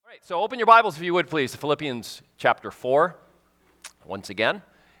So open your Bibles, if you would, please, to Philippians chapter 4, once again.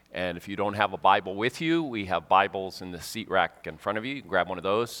 And if you don't have a Bible with you, we have Bibles in the seat rack in front of you. You can grab one of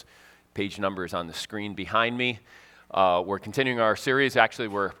those. Page number is on the screen behind me. We're continuing our series. Actually,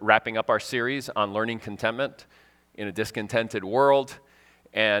 we're wrapping up our series on learning contentment in a discontented world.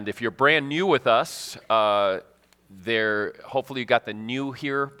 And if you're brand new with us, hopefully you got the New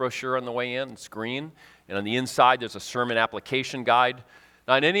Here brochure on the way in. It's green. And on the inside, there's a sermon application guide.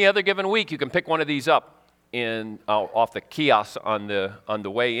 Now, on any other given week, you can pick one of these up off the kiosk on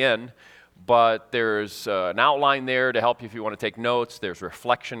the way in. But there's an outline there to help you if you want to take notes. There's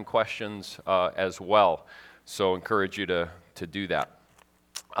reflection questions as well. So encourage you to do that.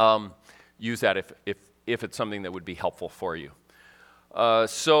 Use that if it's something that would be helpful for you.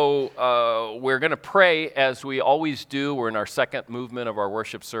 So we're going to pray as we always do. We're in our second movement of our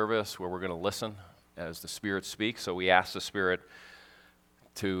worship service where we're going to listen as the Spirit speaks. So we ask the Spirit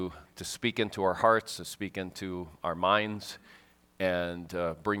to speak into our hearts, to speak into our minds, and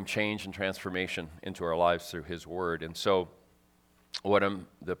bring change and transformation into our lives through His Word. And so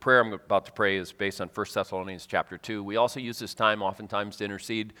the prayer I'm about to pray is based on 1 Thessalonians chapter 2. We also use this time oftentimes to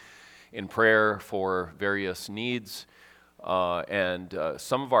intercede in prayer for various needs. And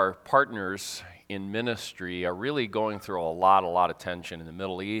some of our partners in ministry are really going through a lot of tension in the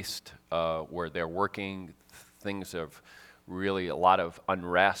Middle East, where they're working. Things of really a lot of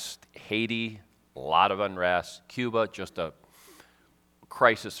unrest. Haiti, a lot of unrest. Cuba, just a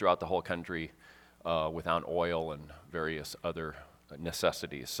crisis throughout the whole country without oil and various other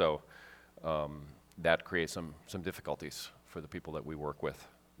necessities. So that creates some difficulties for the people that we work with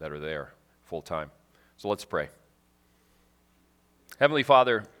that are there full time. So let's pray. Heavenly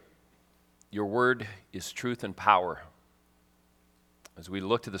Father, your word is truth and power. As we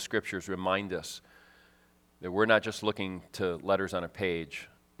look to the scriptures, remind us that we're not just looking to letters on a page,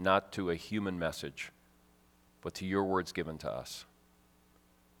 not to a human message, but to your words given to us.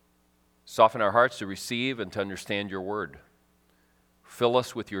 Soften our hearts to receive and to understand your word. Fill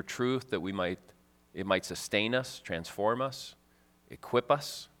us with your truth that it might sustain us, transform us, equip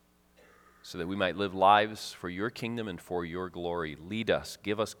us, so that we might live lives for your kingdom and for your glory. Lead us,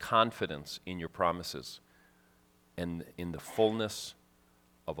 give us confidence in your promises and in the fullness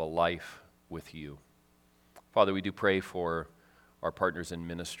of a life with you. Father, we do pray for our partners in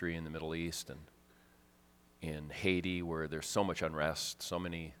ministry in the Middle East and in Haiti, where there's so much unrest, so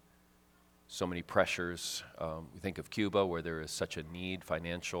many pressures. We think of Cuba, where there is such a need,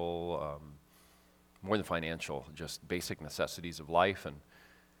 financial, more than financial, just basic necessities of life. And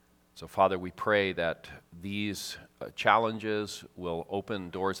so, Father, we pray that these challenges will open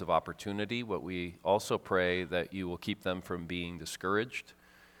doors of opportunity, but we also pray that you will keep them from being discouraged,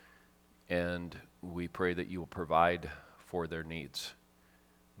 and we pray that you will provide for their needs.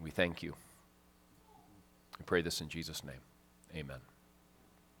 We thank you. We pray this in Jesus' name. Amen.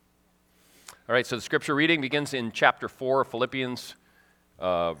 All right, so the scripture reading begins in chapter 4 of Philippians,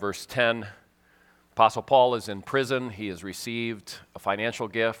 verse 10. Apostle Paul is in prison. He has received a financial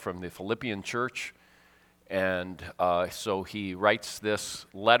gift from the Philippian church, and so he writes this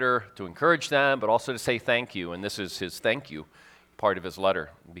letter to encourage them, but also to say thank you, and this is his thank you part of his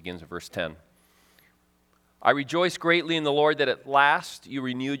letter. It begins in verse 10. I rejoice greatly in the Lord that at last you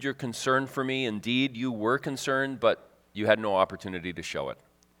renewed your concern for me. Indeed, you were concerned, but you had no opportunity to show it.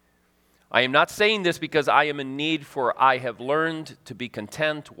 I am not saying this because I am in need, for I have learned to be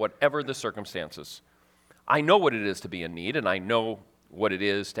content whatever the circumstances. I know what it is to be in need, and I know what it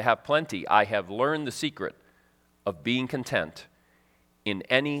is to have plenty. I have learned the secret of being content in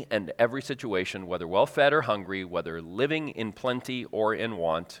any and every situation, whether well-fed or hungry, whether living in plenty or in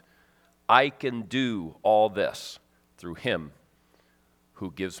want. I can do all this through Him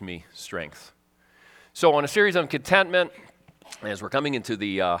who gives me strength. So on a series on contentment, as we're coming into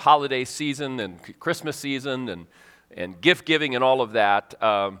the holiday season and Christmas season and gift giving and all of that,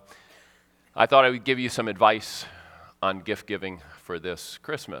 I thought I would give you some advice on gift giving for this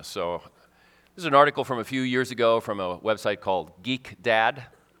Christmas. So this is an article from a few years ago from a website called Geek Dad,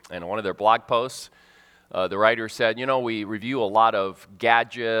 and one of their blog posts, the writer said, we review a lot of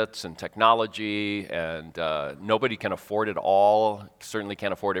gadgets and technology, and nobody can afford it all, certainly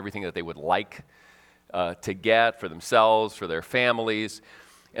can't afford everything that they would like to get for themselves, for their families.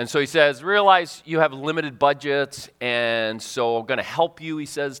 And so he says, realize you have limited budgets, and so I'm going to help you, he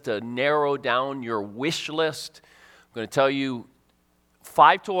says, to narrow down your wish list. I'm going to tell you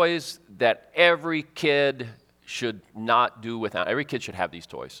 5 toys that every kid should not do without. Every kid should have these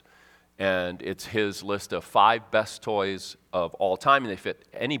toys. And it's his list of 5 best toys of all time, and they fit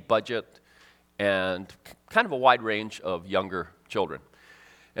any budget and kind of a wide range of younger children.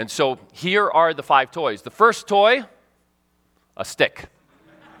 And so here are the 5 toys. The first toy, a stick.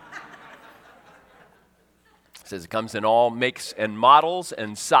 It says it comes in all makes and models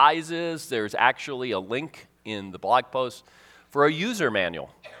and sizes. There's actually a link in the blog post for a user manual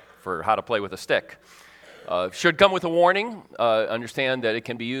for how to play with a stick. Should come with a warning. Understand that it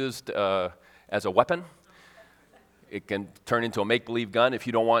can be used as a weapon. It can turn into a make-believe gun. If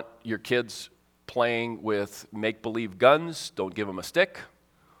you don't want your kids playing with make-believe guns, don't give them a stick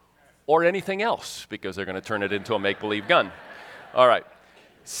or anything else, because they're going to turn it into a make-believe gun. All right.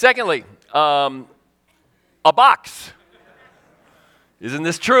 Secondly, a box. Isn't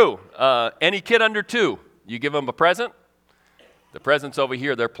this true? Any kid under 2, you give them a present, the present's over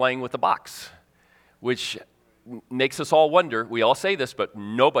here, they're playing with the box, which makes us all wonder. We all say this, but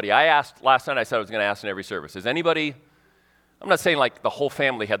nobody. I asked last night, I said I was going to ask in every service, is anybody, I'm not saying like the whole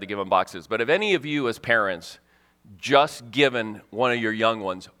family had to give them boxes, but have any of you as parents just given one of your young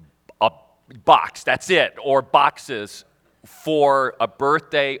ones a box, that's it, or boxes for a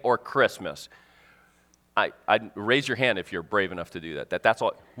birthday or Christmas? I'd raise your hand if you're brave enough to do that. That's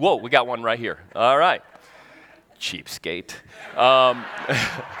all. Whoa, we got one right here. All right. Cheapskate.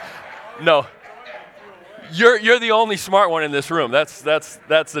 No. You're the only smart one in this room. That's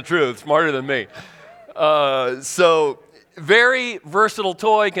the truth. Smarter than me. So very versatile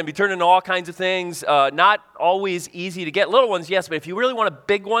toy, can be turned into all kinds of things. Not always easy to get. Little ones, yes, but if you really want a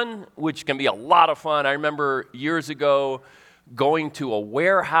big one, which can be a lot of fun. I remember years ago going to a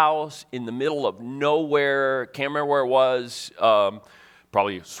warehouse in the middle of nowhere. Can't remember where it was.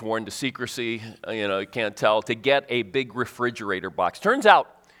 Probably sworn to secrecy. You can't tell. To get a big refrigerator box. Turns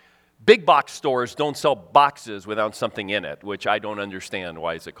out, big box stores don't sell boxes without something in it, which I don't understand.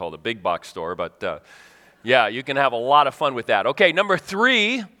 Why is it called a big box store? But yeah, you can have a lot of fun with that. Okay, number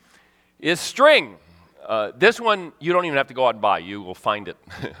 3 is string. This one, you don't even have to go out and buy. You will find it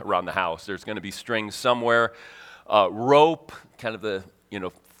around the house. There's going to be string somewhere. Rope, kind of the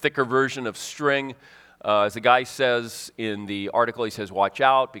thicker version of string. As the guy says in the article, he says, watch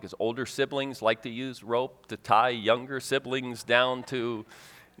out, because older siblings like to use rope to tie younger siblings down to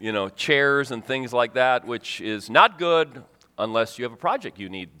chairs and things like that, which is not good unless you have a project you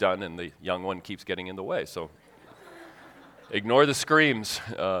need done and the young one keeps getting in the way. So ignore the screams.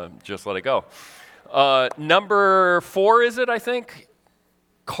 Just let it go. Number 4, is it, I think?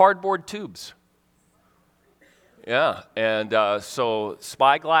 Cardboard tubes. Yeah, and so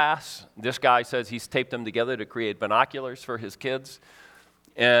spyglass. This guy says he's taped them together to create binoculars for his kids.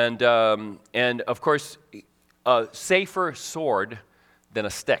 And of course, a safer sword than a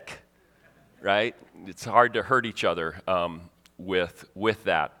stick, right? It's hard to hurt each other with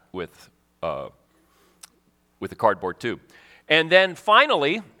a cardboard tube. And then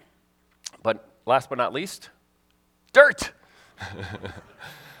finally, but last but not least, dirt.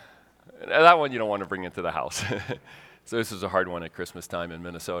 That one you don't want to bring into the house. So this is a hard one at Christmas time in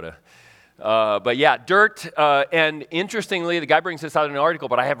Minnesota. But yeah, dirt. And interestingly, the guy brings this out in an article,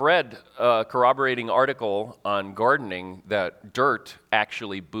 but I have read a corroborating article on gardening that dirt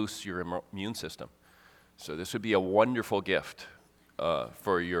actually boosts your immune system. So this would be a wonderful gift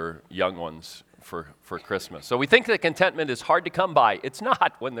for your young ones for Christmas. So we think that contentment is hard to come by. It's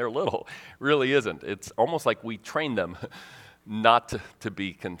not when they're little. It really isn't. It's almost like we train them not to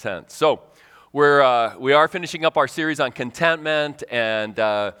be content. So we are finishing up our series on contentment, and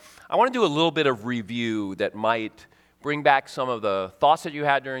I want to do a little bit of review that might bring back some of the thoughts that you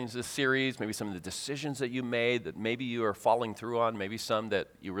had during this series, maybe some of the decisions that you made that maybe you are following through on, maybe some that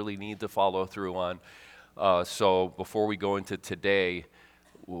you really need to follow through on. So before we go into today,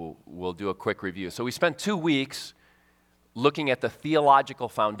 we'll do a quick review. So we spent 2 weeks looking at the theological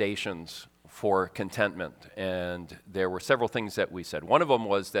foundations for contentment, and there were several things that we said. One of them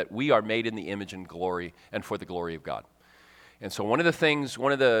was that we are made in the image and glory and for the glory of God. And so one of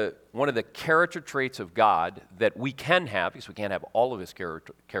the character traits of God that we can have, because we can't have all of his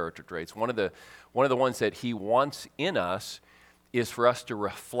character traits, one of the ones that he wants in us is for us to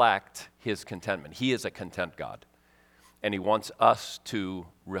reflect his contentment. He is a content God, and he wants us to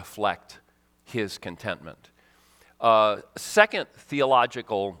reflect his contentment. Second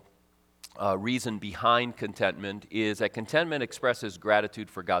theological reason behind contentment is that contentment expresses gratitude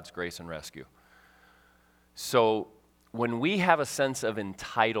for God's grace and rescue. So when we have a sense of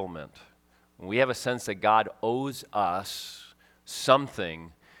entitlement, when we have a sense that God owes us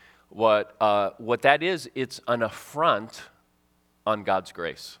something, what that is, it's an affront on God's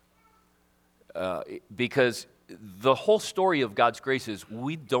grace. Because the whole story of God's grace is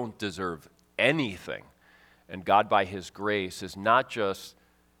we don't deserve anything. And God, by his grace, is not just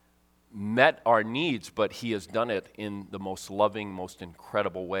met our needs, but he has done it in the most loving, most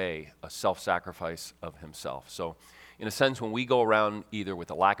incredible way, a self-sacrifice of himself. So in a sense, when we go around either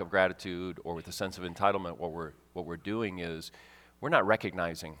with a lack of gratitude or with a sense of entitlement, what we're doing is we're not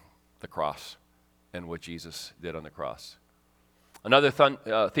recognizing the cross and what Jesus did on the cross. Another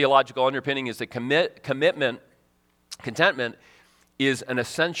theological underpinning is that contentment is an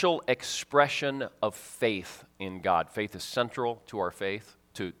essential expression of faith in God. Faith is central to our faith,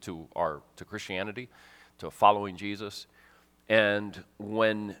 to Christianity, to following Jesus. And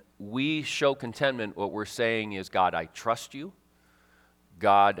when we show contentment, what we're saying is, God, I trust you.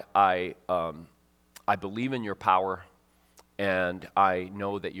 God, I believe in your power, and I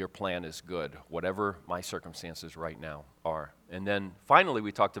know that your plan is good, whatever my circumstances right now are. And then finally,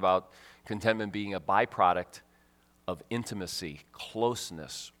 we talked about contentment being a byproduct of intimacy,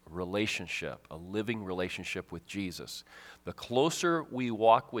 closeness, relationship, a living relationship with Jesus. The closer we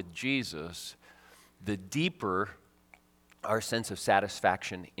walk with Jesus, the deeper our sense of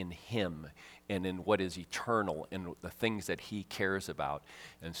satisfaction in him and in what is eternal and the things that he cares about.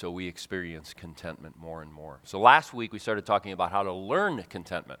 And so we experience contentment more and more. So last week we started talking about how to learn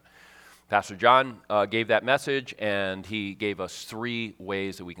contentment. Pastor John gave that message, and he gave us 3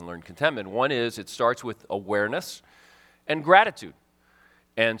 ways that we can learn contentment. One is it starts with awareness and gratitude.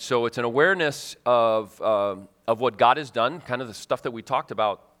 And so it's an awareness of what God has done, kind of the stuff that we talked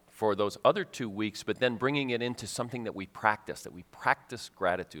about for those other 2 weeks, but then bringing it into something that we practice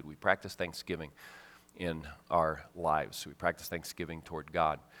gratitude, we practice thanksgiving in our lives. We practice thanksgiving toward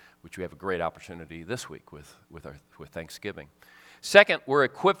God, which we have a great opportunity this week with Thanksgiving. Second, we're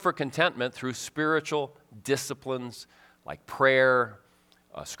equipped for contentment through spiritual disciplines like prayer,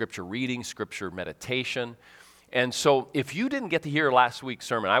 scripture reading, scripture meditation. And so if you didn't get to hear last week's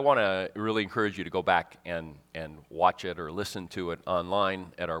sermon, I want to really encourage you to go back and watch it or listen to it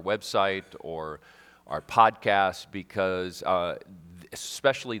online at our website or our podcast, because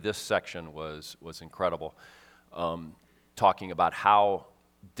especially this section was incredible, talking about how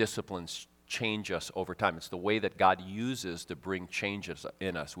disciplines change us over time. It's the way that God uses to bring changes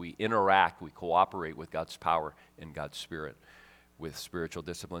in us. We interact, we cooperate with God's power and God's Spirit with spiritual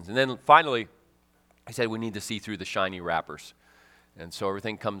disciplines. And then finally, I said we need to see through the shiny wrappers. And so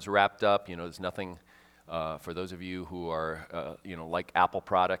everything comes wrapped up. There's nothing, for those of you who are, like Apple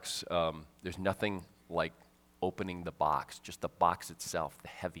products, there's nothing like opening the box, just the box itself, the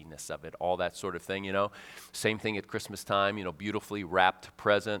heaviness of it, all that sort of thing, Same thing at Christmas time, beautifully wrapped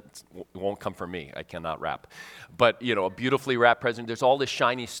present. It won't come from me. I cannot wrap. But, a beautifully wrapped present. There's all this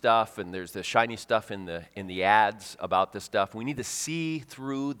shiny stuff, and there's the shiny stuff in the ads about this stuff. We need to see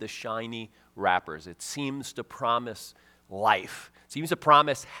through the shiny wrappers. It seems to promise life. It seems to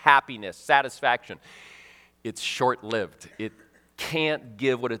promise happiness, satisfaction. It's short-lived. It can't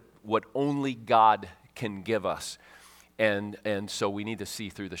give what only God can give us. And so we need to see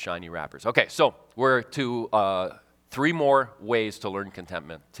through the shiny wrappers. Okay, so we're to 3 more ways to learn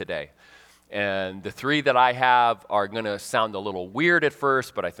contentment today. And the 3 that I have are going to sound a little weird at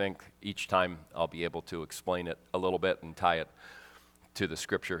first, but I think each time I'll be able to explain it a little bit and tie it to the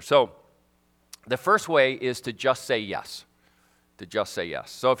scripture. So the first way is to just say yes. To just say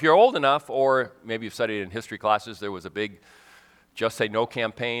yes. So if you're old enough, or maybe you've studied in history classes, there was a big Just Say No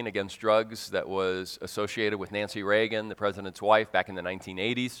campaign against drugs that was associated with Nancy Reagan, the president's wife, back in the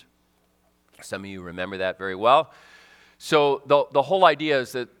 1980s. Some of you remember that very well. So the whole idea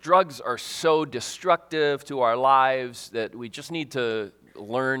is that drugs are so destructive to our lives that we just need to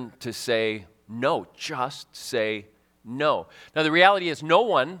learn to say no. Just say no. Now the reality is no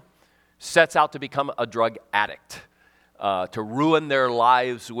one sets out to become a drug addict, to ruin their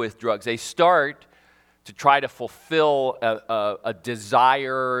lives with drugs. They start to try to fulfill a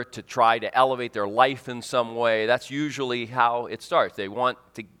desire, to try to elevate their life in some way. That's usually how it starts. They want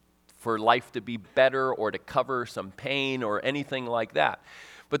for life to be better or to cover some pain or anything like that.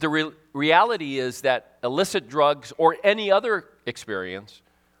 But the reality is that illicit drugs or any other experience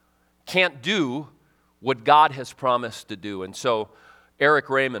can't do what God has promised to do. And so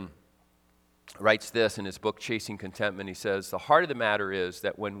Eric Raymond writes this in his book, Chasing Contentment. He says, the heart of the matter is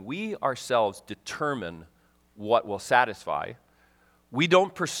that when we ourselves determine what will satisfy, we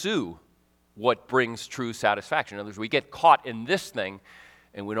don't pursue what brings true satisfaction. In other words, we get caught in this thing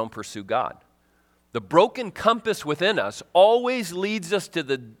and we don't pursue God. The broken compass within us always leads us to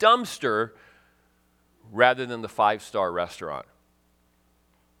the dumpster rather than the 5-star restaurant.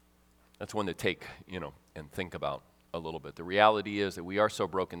 That's one to take, and think about a little bit. The reality is that we are so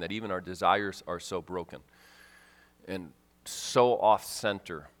broken that even our desires are so broken and so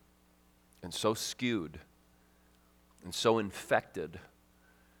off-center and so skewed and so infected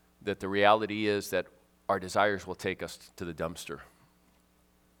that the reality is that our desires will take us to the dumpster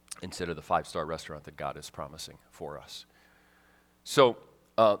instead of the 5-star restaurant that God is promising for us. So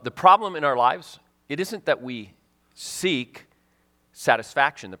the problem in our lives, it isn't that we seek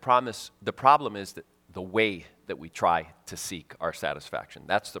satisfaction. The problem is that the way that we try to seek our satisfaction.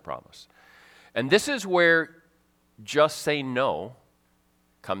 That's the promise. And this is where just say no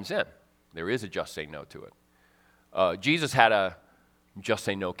comes in. There is a just say no to it. Jesus had a just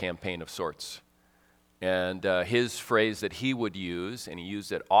say no campaign of sorts. And his phrase that he would use, and he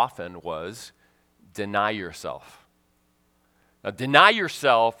used it often, was deny yourself. Now, deny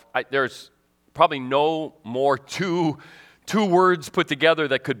yourself, there's probably no more two words put together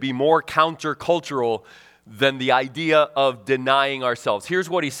that could be more countercultural than the idea of denying ourselves. Here's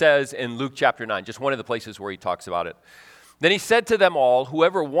what he says in Luke chapter 9, just one of the places where he talks about it. Then he said to them all,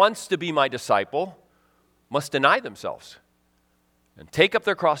 whoever wants to be my disciple must deny themselves and take up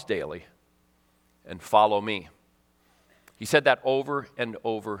their cross daily and follow me. He said that over and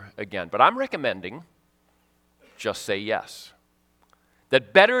over again. But I'm recommending just say yes.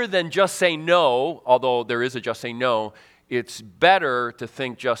 That better than just say no, although there is a just say no, it's better to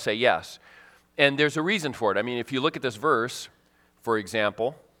think just say yes. And there's a reason for it. I mean, if you look at this verse, for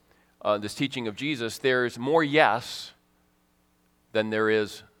example, this teaching of Jesus, there's more yes than there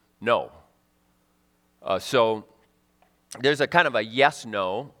is no. So there's a kind of a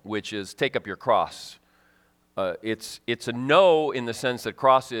yes-no, which is take up your cross. It's a no in the sense that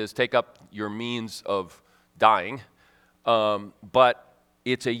cross is take up your means of dying, but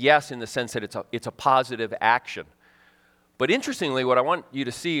it's a yes in the sense that it's a positive action. But interestingly, what I want you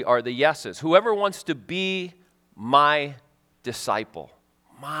to see are the yeses. Whoever wants to be my disciple,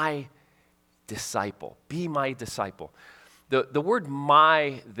 be my disciple. The word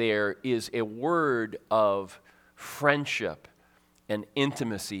my there is a word of friendship and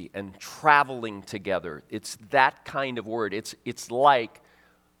intimacy and traveling together. It's that kind of word. It's like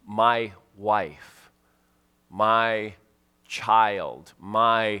my wife, my child,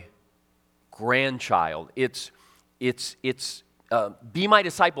 my grandchild. Be my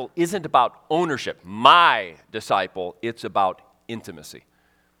disciple isn't about ownership. My disciple, it's about intimacy.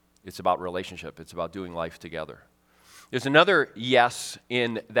 It's about relationship. It's about doing life together. There's another yes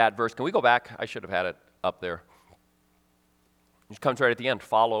in that verse. Can we go back? I should have had it up there. It comes right at the end.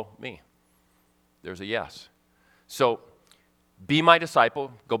 Follow me. There's a yes. So, be my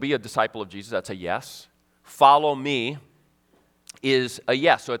disciple. Go be a disciple of Jesus. That's a yes. Follow me is a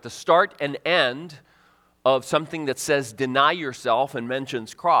yes. So at the start and end of something that says deny yourself and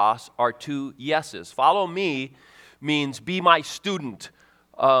mentions cross are two yeses. Follow me means be my student.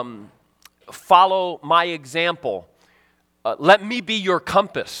 Follow my example. Let me be your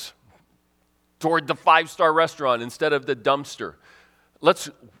compass toward the 5-star restaurant instead of the dumpster. Let's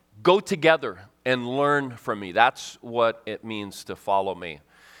go together and learn from me. That's what it means to follow me.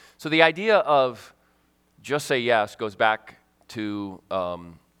 So the idea of just say yes goes back to,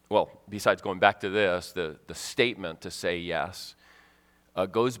 besides going back to this, the statement to say yes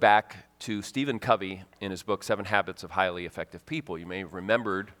goes back to Stephen Covey in his book, 7 Habits of Highly Effective People. You may have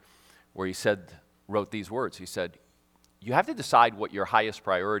remembered where he wrote these words. He said, you have to decide what your highest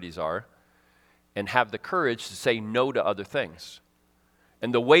priorities are and have the courage to say no to other things.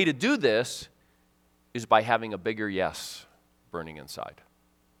 And the way to do this is by having a bigger yes burning inside.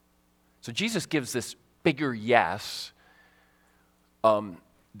 So Jesus gives this bigger yes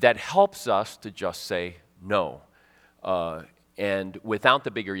that helps us to just say no. And without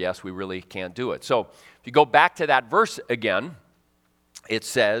the bigger yes, we really can't do it. So if you go back to that verse again, it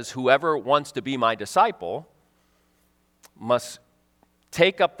says, whoever wants to be my disciple must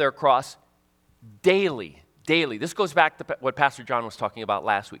take up their cross daily. This goes back to what Pastor John was talking about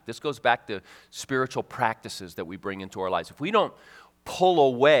last week. This goes back to spiritual practices that we bring into our lives. If we don't pull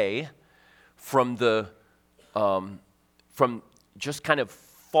away from from just kind of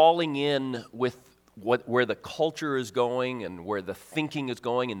falling in with where the culture is going and where the thinking is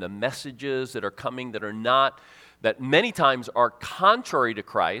going and the messages that are coming that many times are contrary to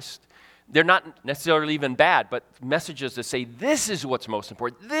Christ, they're not necessarily even bad, but messages that say this is what's most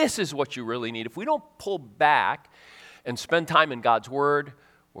important, this is what you really need. If we don't pull back and spend time in God's Word,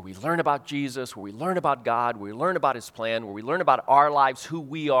 where we learn about Jesus, where we learn about God, where we learn about His plan, where we learn about our lives, who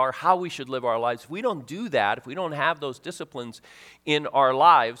we are, how we should live our lives, if we don't do that, if we don't have those disciplines in our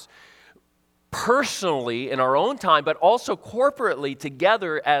lives, personally in our own time, but also corporately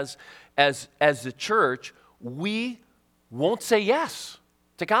together as the church, we won't say yes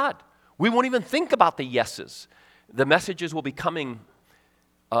to God. We won't even think about the yeses. The messages will be coming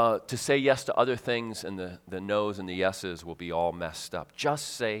to say yes to other things, and the no's and the yeses will be all messed up.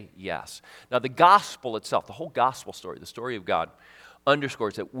 Just say yes. Now, the gospel itself, the whole gospel story, the story of God,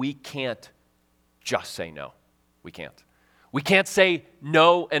 underscores that we can't just say no. We can't. We can't say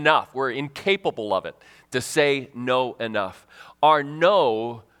no enough. We're incapable of it, to say no enough. Our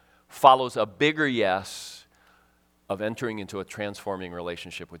no follows a bigger yes of entering into a transforming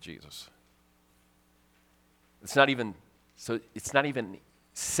relationship with Jesus. It's not even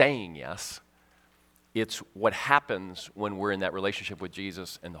saying yes. It's what happens when we're in that relationship with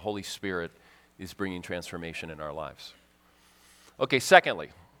Jesus and the Holy Spirit is bringing transformation in our lives. Okay, secondly,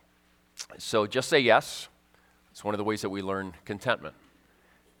 so just say yes. It's one of the ways that we learn contentment.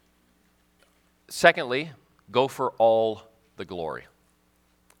 Secondly, go for all the glory.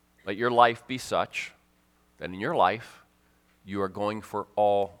 Let your life be such that in your life you are going for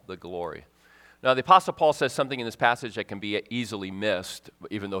all the glory. Now, the Apostle Paul says something in this passage that can be easily missed,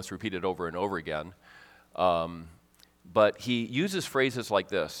 even though it's repeated over and over again. But he uses phrases like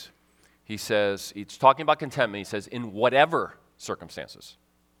this. He says, he's talking about contentment. He says, in whatever circumstances.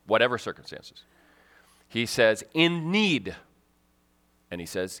 Whatever circumstances. He says, in need. And he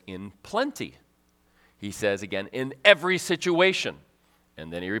says, in plenty. He says again, in every situation.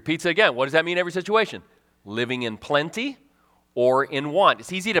 And then he repeats it again. What does that mean, every situation? Living in plenty or in want.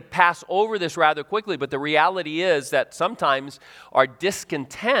 It's easy to pass over this rather quickly, but the reality is that sometimes our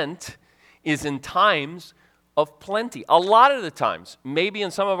discontent is in times of plenty. A lot of the times, maybe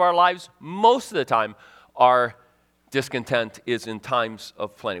in some of our lives, most of the time, our discontent is in times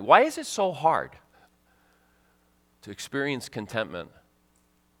of plenty. Why is it so hard to experience contentment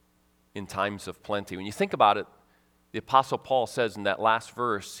in times of plenty? When you think about it, the Apostle Paul says in that last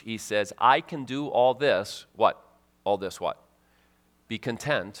verse, he says, I can do all this, what? All this what? Be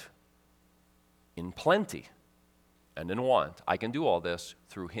content in plenty and in want. I can do all this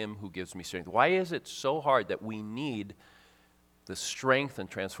through him who gives me strength. Why is it so hard that we need the strength and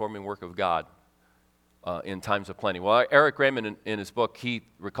transforming work of God in times of plenty? Well, Eric Raymond, in his book, he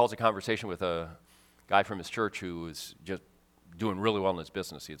recalls a conversation with a guy from his church who was just doing really well in his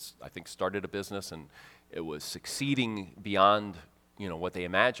business. He had, I think, started a business, and it was succeeding beyond, what they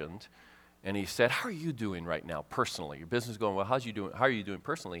imagined. And he said, how are you doing right now personally? Your business is going well. How are you doing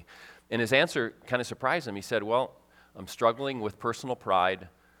personally? And his answer kind of surprised him. He said, well, I'm struggling with personal pride.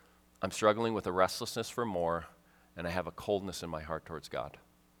 I'm struggling with a restlessness for more, and I have a coldness in my heart towards God.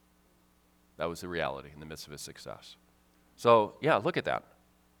 That was the reality in the midst of his success. So, yeah, look at that.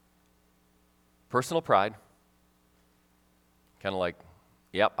 Personal pride, kind of like,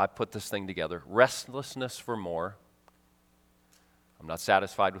 yep, I put this thing together. Restlessness for more. I'm not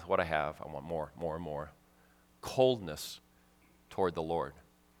satisfied with what I have. I want more, more, and more. Coldness toward the Lord.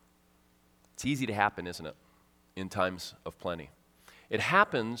 It's easy to happen, isn't it, in times of plenty? It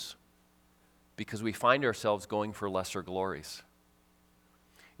happens because we find ourselves going for lesser glories.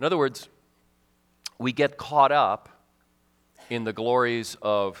 In other words, we get caught up in the glories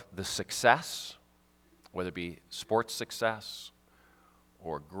of the success, whether it be sports success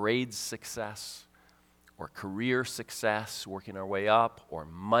or grades success, or career success, working our way up, or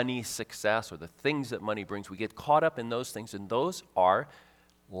money success, or the things that money brings. We get caught up in those things, and those are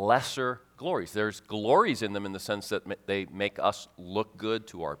lesser glories. There's glories in them in the sense that they make us look good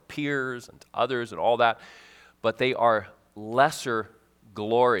to our peers and to others and all that, but they are lesser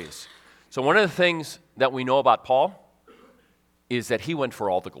glories. So one of the things that we know about Paul is that he went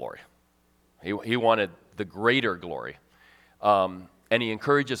for all the glory. He wanted the greater glory. And he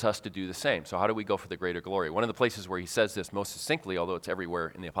encourages us to do the same. So how do we go for the greater glory? One of the places where he says this most succinctly, although it's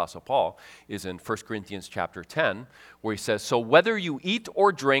everywhere in the Apostle Paul, is in 1 Corinthians chapter 10, where he says, so whether you eat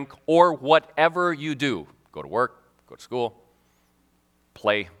or drink or whatever you do, go to work, go to school,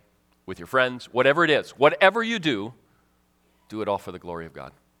 play with your friends, whatever it is, whatever you do it all for the glory of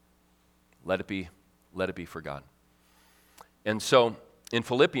God. Let it be for God. And so in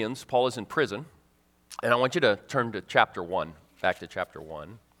Philippians, Paul is in prison, and I want you to turn to chapter 1. Back to chapter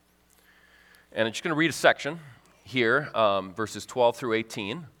 1. And I'm just going to read a section here, verses 12 through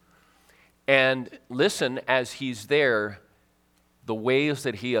 18. And listen as he's there, the ways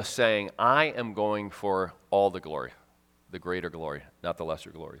that he is saying, I am going for all the glory, the greater glory, not the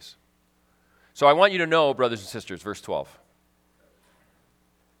lesser glories. So I want you to know, brothers and sisters, verse 12,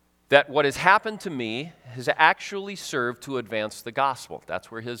 that what has happened to me has actually served to advance the gospel.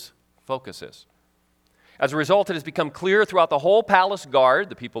 That's where his focus is. As a result, it has become clear throughout the whole palace guard,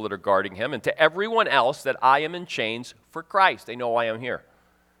 the people that are guarding him, and to everyone else that I am in chains for Christ. They know why I'm here.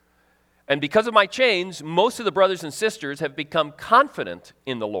 And because of my chains, most of the brothers and sisters have become confident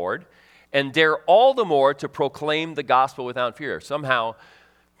in the Lord and dare all the more to proclaim the gospel without fear. Somehow,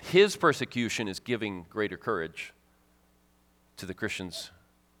 his persecution is giving greater courage to the Christians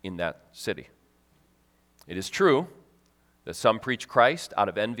in that city. It is true that some preach Christ out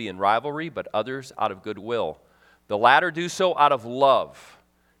of envy and rivalry, but others out of goodwill. The latter do so out of love,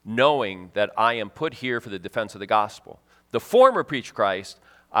 knowing that I am put here for the defense of the gospel. The former preach Christ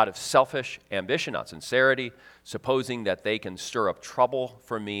out of selfish ambition, not sincerity, supposing that they can stir up trouble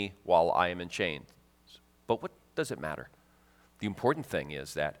for me while I am in chains. But what does it matter? The important thing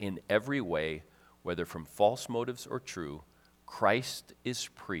is that in every way, whether from false motives or true, Christ is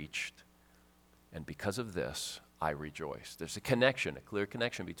preached, and because of this, I rejoice. There's a connection, a clear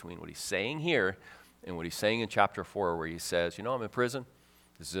connection between what he's saying here and what he's saying in chapter 4, where he says, I'm in prison.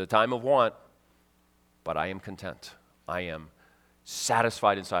 This is a time of want, but I am content. I am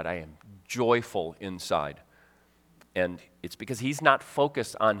satisfied inside. I am joyful inside. And it's because he's not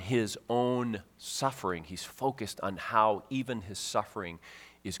focused on his own suffering. He's focused on how even his suffering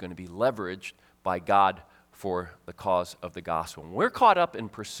is going to be leveraged by God for the cause of the gospel. When we're caught up in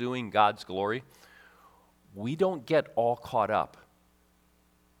pursuing God's glory, we don't get all caught up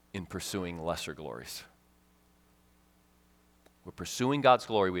in pursuing lesser glories. We're pursuing God's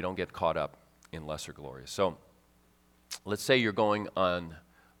glory, we don't get caught up in lesser glories. So let's say you're going on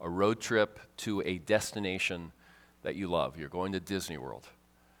a road trip to a destination that you love. You're going to Disney World.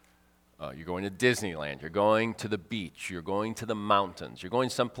 You're going to Disneyland. You're going to the beach. You're going to the mountains. You're going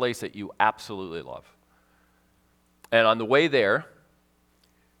someplace that you absolutely love. And on the way there,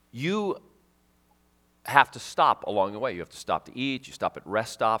 you have to stop along the way. You have to stop to eat. You stop at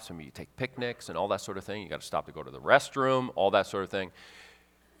rest stops. Maybe you take picnics and all that sort of thing. You got to stop to go to the restroom, all that sort of thing.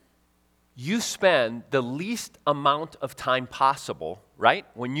 You spend the least amount of time possible, right?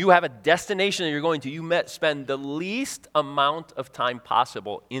 When you have a destination that you're going to, you spend the least amount of time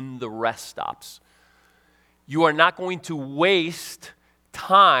possible in the rest stops. You are not going to waste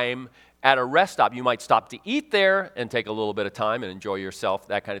time at a rest stop. You might stop to eat there and take a little bit of time and enjoy yourself,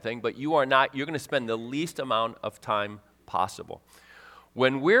 that kind of thing, but you're going to spend the least amount of time possible.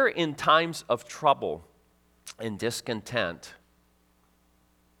 When we're in times of trouble and discontent,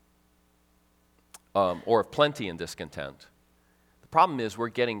 or of plenty and discontent, the problem is we're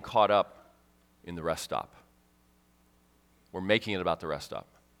getting caught up in the rest stop. We're making it about the rest stop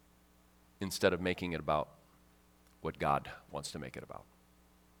instead of making it about what God wants to make it about.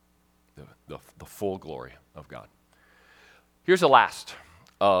 The full glory of God. Here's the last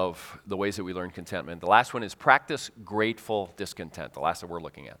of the ways that we learn contentment. The last one is practice grateful discontent, the last that we're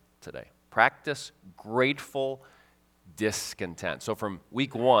looking at today. Practice grateful discontent. So from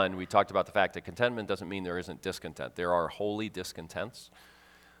week 1, we talked about the fact that contentment doesn't mean there isn't discontent. There are holy discontents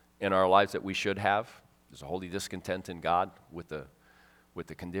in our lives that we should have. There's a holy discontent in God with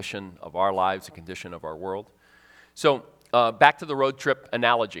the condition of our lives, the condition of our world. So back to the road trip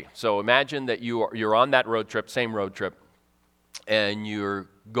analogy. So imagine that you're on that road trip, same road trip, and you're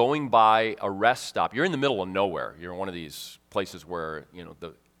going by a rest stop. You're in the middle of nowhere. You're in one of these places where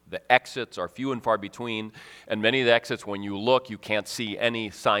the exits are few and far between, and many of the exits, when you look, you can't see any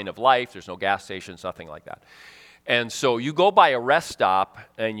sign of life. There's no gas stations, nothing like that. And so you go by a rest stop,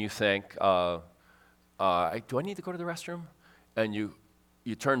 and you think, do I need to go to the restroom? And you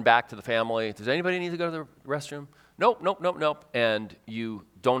turn back to the family. Does anybody need to go to the restroom? Nope. And you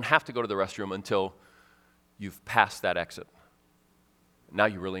don't have to go to the restroom until you've passed that exit. Now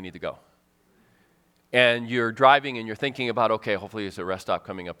you really need to go. And you're driving and you're thinking about, okay, hopefully there's a rest stop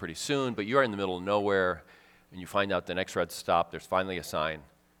coming up pretty soon, but you're in the middle of nowhere, and you find out the next rest stop, there's finally a sign,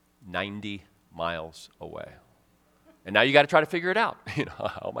 90 miles away. And now you got to try to figure it out.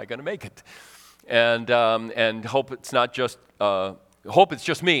 How am I going to make it? And hope it's not just hope it's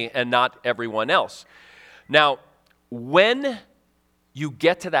just me and not everyone else. Now, when you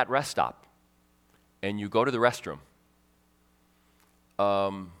get to that rest stop and you go to the restroom,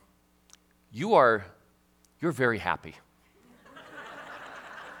 you're very happy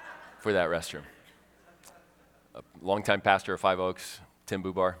for that restroom. A longtime pastor of Five Oaks, Tim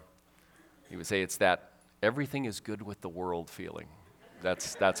Bubar, he would say it's that everything is good with the world feeling.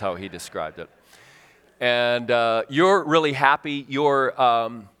 That's how he described it. And you're really happy. You're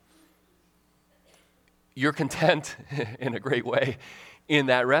content in a great way in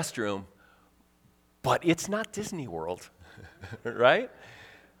that restroom, but it's not Disney World, right?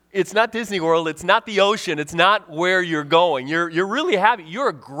 It's not Disney World. It's not the ocean. It's not where you're going. You're really happy.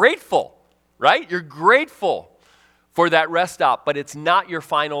 You're grateful, right? You're grateful for that rest stop, but it's not your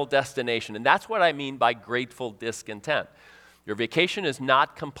final destination. And that's what I mean by grateful discontent. Your vacation is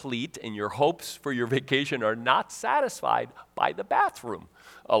not complete, and your hopes for your vacation are not satisfied by the bathroom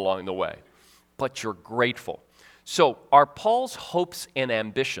along the way, but you're grateful. So, are Paul's hopes and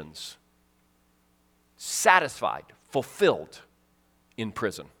ambitions satisfied, fulfilled in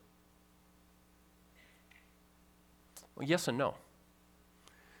prison? Well, yes and no.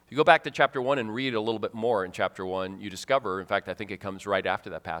 If you go back to chapter 1 and read a little bit more in chapter 1, you discover, in fact, I think it comes right after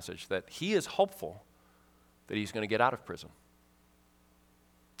that passage, that he is hopeful that he's going to get out of prison.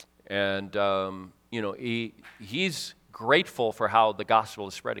 And, he's grateful for how the gospel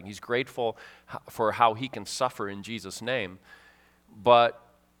is spreading. He's grateful for how he can suffer in Jesus' name. But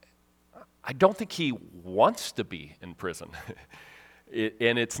I don't think he wants to be in prison.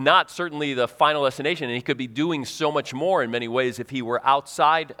 And it's not certainly the final destination, and he could be doing so much more in many ways if he were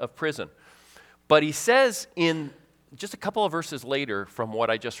outside of prison. But he says in just a couple of verses later from what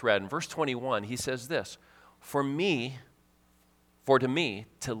I just read, in verse 21, he says this, for to me,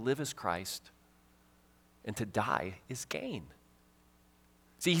 to live is Christ, and to die is gain.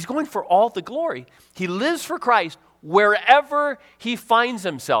 See, he's going for all the glory. He lives for Christ wherever he finds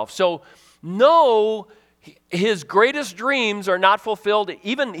himself. So, no, his greatest dreams are not fulfilled.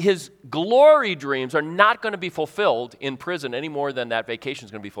 Even his glory dreams are not going to be fulfilled in prison any more than that vacation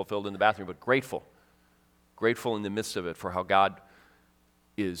is going to be fulfilled in the bathroom. But grateful in the midst of it for how God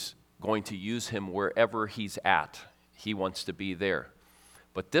is going to use him wherever he's at. He wants to be there.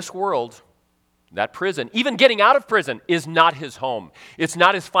 But this world, that prison, even getting out of prison, is not his home. It's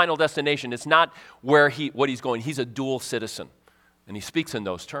not his final destination. It's not what he's going. He's a dual citizen. And he speaks in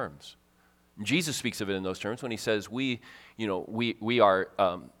those terms. Jesus speaks of it in those terms when he says we are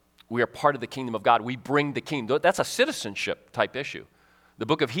part of the kingdom of God. We bring the kingdom. That's a citizenship type issue. The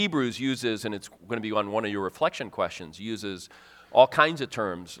book of Hebrews uses, and it's going to be on one of your reflection questions, uses all kinds of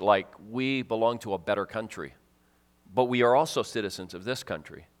terms like we belong to a better country, but we are also citizens of this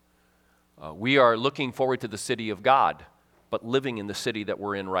country. We are looking forward to the city of God, but living in the city that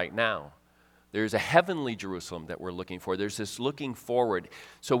we're in right now. There's a heavenly Jerusalem that we're looking for. There's this looking forward.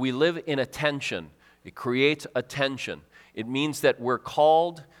 So we live in a tension. It creates a tension. It means that we're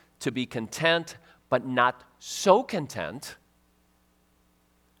called to be content, but not so content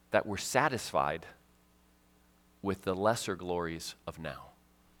that we're satisfied with the lesser glories of now.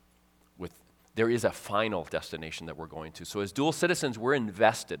 There is a final destination that we're going to. So as dual citizens, we're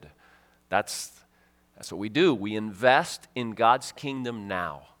invested. That's what we do. We invest in God's kingdom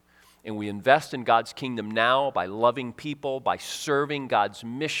now. And we invest in God's kingdom now by loving people, by serving God's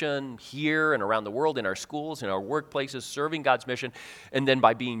mission here and around the world, in our schools, in our workplaces, serving God's mission, and then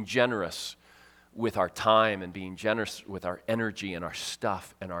by being generous with our time and being generous with our energy and our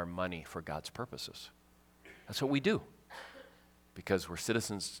stuff and our money for God's purposes. That's what we do because we're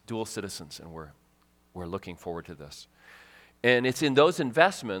citizens, dual citizens, and we're looking forward to this. And it's in those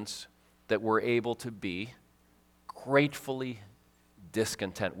investments that we're able to be gratefully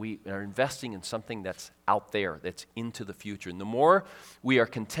discontent. We are investing in something that's out there, that's into the future. And the more we are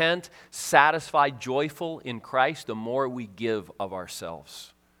content, satisfied, joyful in Christ, the more we give of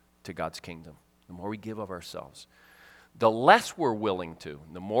ourselves to God's kingdom. The more we give of ourselves. The less we're willing to,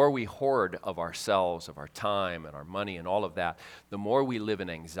 the more we hoard of ourselves, of our time and our money and all of that, the more we live in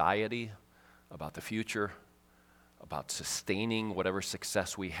anxiety about the future, about sustaining whatever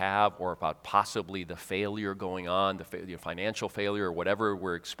success we have, or about possibly the failure going on, the financial failure or whatever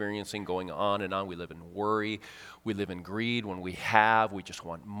we're experiencing going on and on. We live in worry. We live in greed. When we have, we just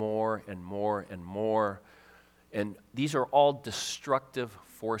want more and more and more. And these are all destructive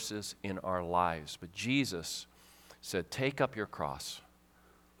forces in our lives. But Jesus said, take up your cross,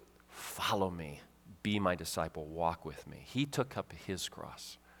 follow me, be my disciple, walk with me. He took up his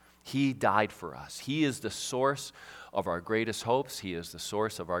cross. He died for us. He is the source of our greatest hopes. He is the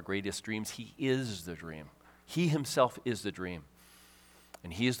source of our greatest dreams. He is the dream. He himself is the dream.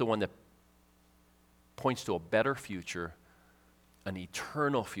 And he is the one that points to a better future, an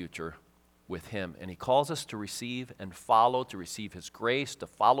eternal future with him. And he calls us to receive and follow, to receive his grace, to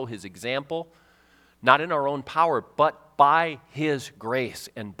follow his example, not in our own power, but by his grace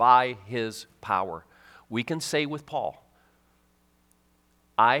and by his power. We can say with Paul,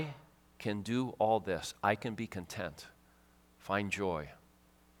 I can do all this. I can be content, find joy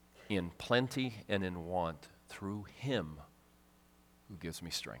in plenty and in want through him who gives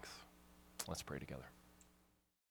me strength. Let's pray together.